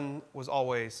favorite one was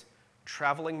always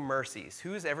traveling mercies.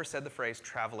 Who's ever said the phrase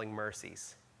traveling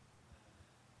mercies?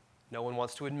 No one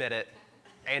wants to admit it.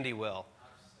 Andy will.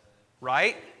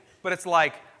 Right? But it's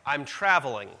like, I'm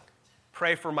traveling.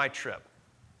 Pray for my trip.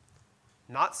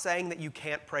 Not saying that you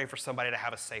can't pray for somebody to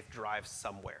have a safe drive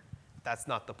somewhere. That's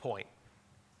not the point.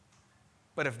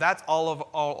 But if that's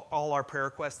all our prayer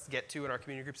requests get to in our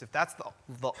community groups, if that's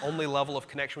the only level of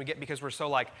connection we get because we're so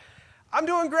like, I'm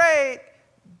doing great,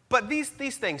 but these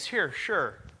things here,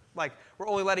 sure. Like, we're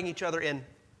only letting each other in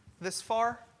this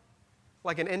far,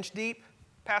 like an inch deep,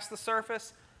 past the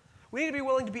surface. We need to be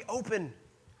willing to be open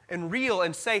and real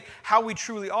and say how we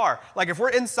truly are. Like, if we're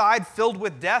inside filled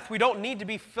with death, we don't need to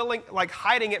be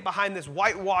hiding it behind this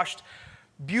whitewashed,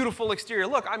 beautiful exterior.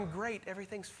 Look, I'm great.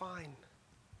 Everything's fine.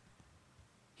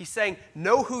 He's saying,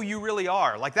 know who you really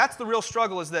are. Like, that's the real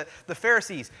struggle, is that the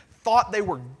Pharisees thought they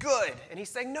were good. And he's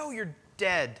saying, no, you're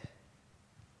dead.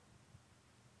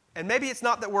 And maybe it's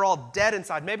not that we're all dead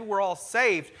inside. Maybe we're all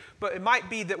saved. But it might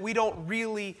be that we don't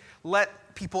really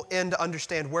let people in to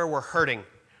understand where we're hurting,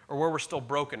 or where we're still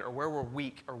broken, or where we're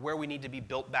weak, or where we need to be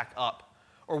built back up,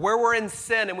 or where we're in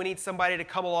sin and we need somebody to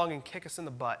come along and kick us in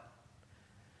the butt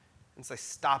and say,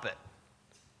 stop it.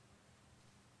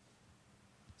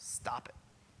 Stop it.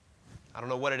 I don't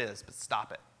know what it is, but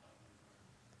stop it.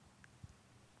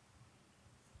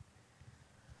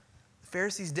 The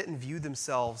Pharisees didn't view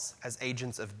themselves as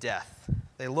agents of death.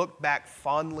 They looked back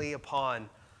fondly upon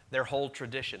their whole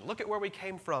tradition. Look at where we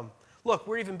came from. Look,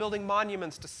 we're even building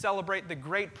monuments to celebrate the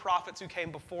great prophets who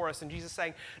came before us. And Jesus is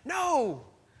saying, no,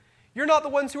 you're not the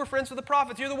ones who were friends with the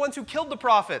prophets. You're the ones who killed the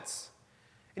prophets.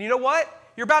 And you know what?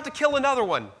 You're about to kill another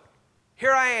one.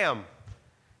 Here I am.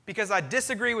 Because I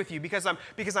disagree with you, because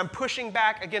I'm pushing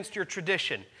back against your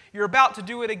tradition. You're about to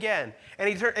do it again. And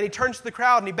he turns to the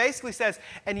crowd and he basically says,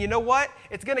 and you know what?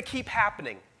 It's going to keep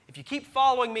happening. If you keep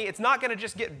following me, it's not going to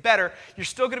just get better. You're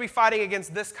still going to be fighting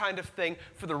against this kind of thing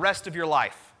for the rest of your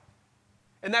life.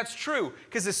 And that's true,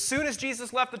 because as soon as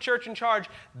Jesus left the church in charge,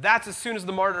 that's as soon as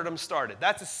the martyrdom started.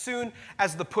 That's as soon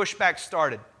as the pushback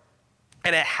started.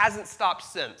 And it hasn't stopped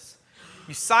since.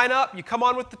 You sign up, you come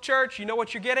on with the church, you know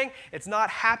what you're getting. It's not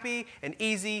happy and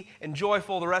easy and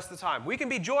joyful the rest of the time. We can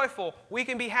be joyful, we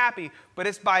can be happy, but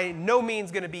it's by no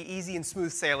means going to be easy and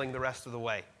smooth sailing the rest of the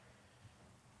way.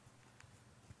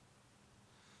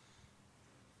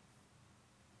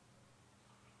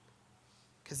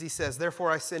 Because he says,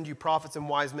 therefore I send you prophets and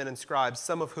wise men and scribes,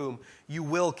 some of whom you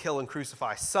will kill and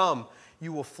crucify. Some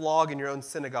you will flog in your own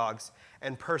synagogues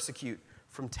and persecute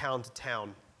from town to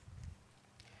town.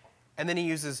 And then he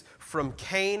uses from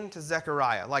Cain to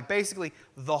Zechariah, like basically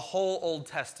the whole Old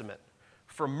Testament.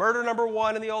 From murder number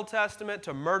 1 in the Old Testament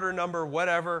to murder number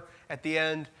whatever at the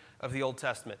end of the Old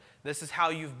Testament. This is how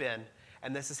you've been,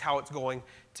 and this is how it's going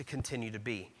to continue to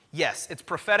be. Yes, it's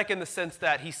prophetic in the sense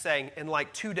that he's saying, in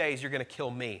like 2 days, you're going to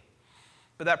kill me.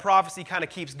 But that prophecy kind of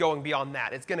keeps going beyond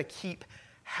that. It's going to keep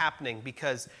happening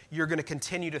because you're going to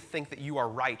continue to think that you are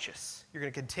righteous. You're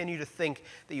going to continue to think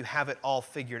that you have it all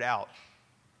figured out.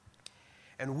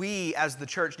 And we, as the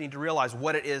church, need to realize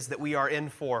what it is that we are in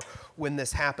for when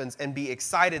this happens and be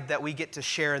excited that we get to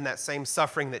share in that same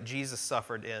suffering that Jesus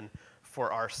suffered in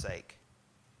for our sake.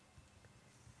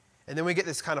 And then we get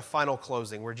this kind of final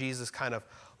closing where Jesus kind of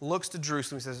looks to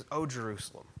Jerusalem and says, "Oh,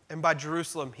 Jerusalem." And by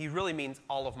Jerusalem, he really means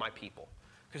all of my people.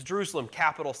 Because Jerusalem,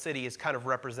 capital city, is kind of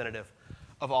representative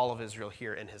of all of Israel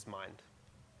here in his mind.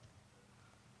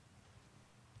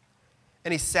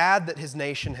 And he's sad that his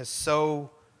nation has so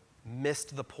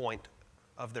missed the point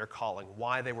of their calling,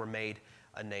 why they were made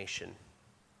a nation.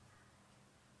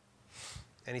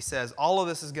 And he says, all of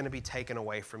this is going to be taken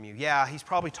away from you. Yeah, he's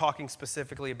probably talking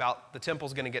specifically about the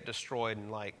temple's going to get destroyed in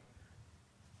like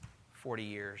 40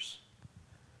 years.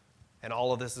 And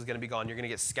all of this is going to be gone. You're going to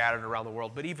get scattered around the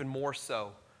world. But even more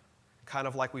so, kind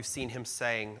of like we've seen him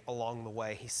saying along the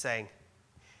way, he's saying,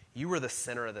 you were the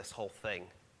center of this whole thing.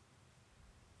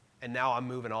 And now I'm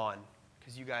moving on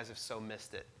because you guys have so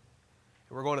missed it.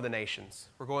 We're going to the nations.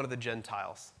 We're going to the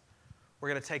Gentiles. We're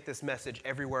going to take this message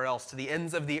everywhere else, to the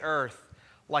ends of the earth,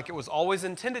 like it was always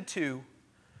intended to,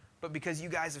 but because you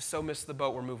guys have so missed the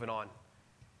boat, we're moving on.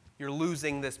 You're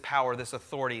losing this power, this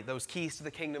authority, those keys to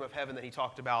the kingdom of heaven that he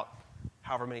talked about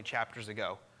however many chapters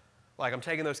ago. Like, I'm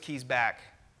taking those keys back,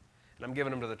 and I'm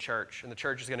giving them to the church, and the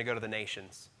church is going to go to the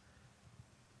nations.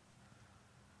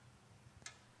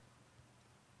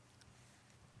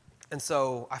 And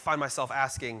so I find myself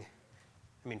asking,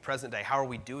 present day, how are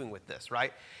we doing with this,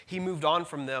 right? He moved on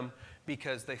from them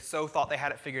because they so thought they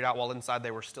had it figured out while inside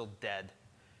they were still dead.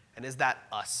 And is that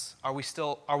us? Are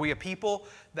we a people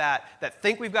that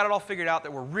think we've got it all figured out,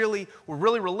 that we're really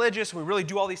religious, and we really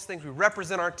do all these things, we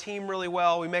represent our team really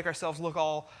well, we make ourselves look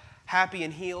all happy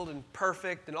and healed and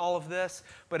perfect and all of this,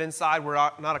 but inside we're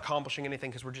not accomplishing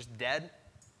anything because we're just dead?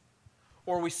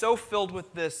 Or are we so filled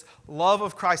with this love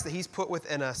of Christ that he's put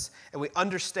within us, and we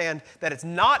understand that it's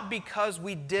not because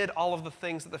we did all of the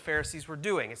things that the Pharisees were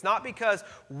doing. It's not because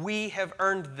we have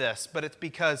earned this, but it's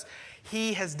because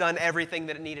he has done everything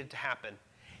that it needed to happen.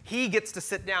 He gets to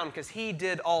sit down because he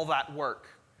did all that work.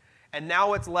 And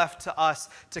now it's left to us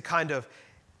to kind of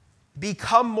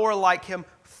become more like him,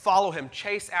 follow him,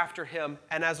 chase after him,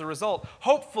 and as a result,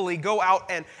 hopefully go out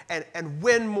and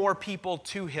win more people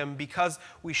to him because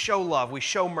we show love, we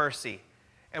show mercy,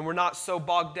 and we're not so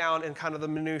bogged down in kind of the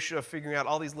minutia of figuring out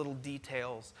all these little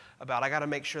details about, I got to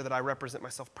make sure that I represent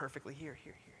myself perfectly here.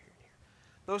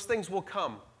 Those things will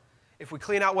come if we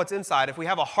clean out what's inside. If we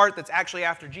have a heart that's actually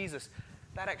after Jesus,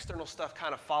 that external stuff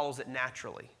kind of follows it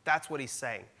naturally. That's what he's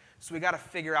saying. So we got to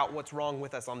figure out what's wrong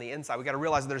with us on the inside. We got to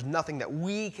realize that there's nothing that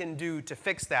we can do to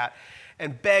fix that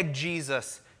and beg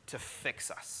Jesus to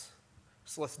fix us.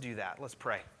 So let's do that. Let's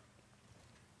pray.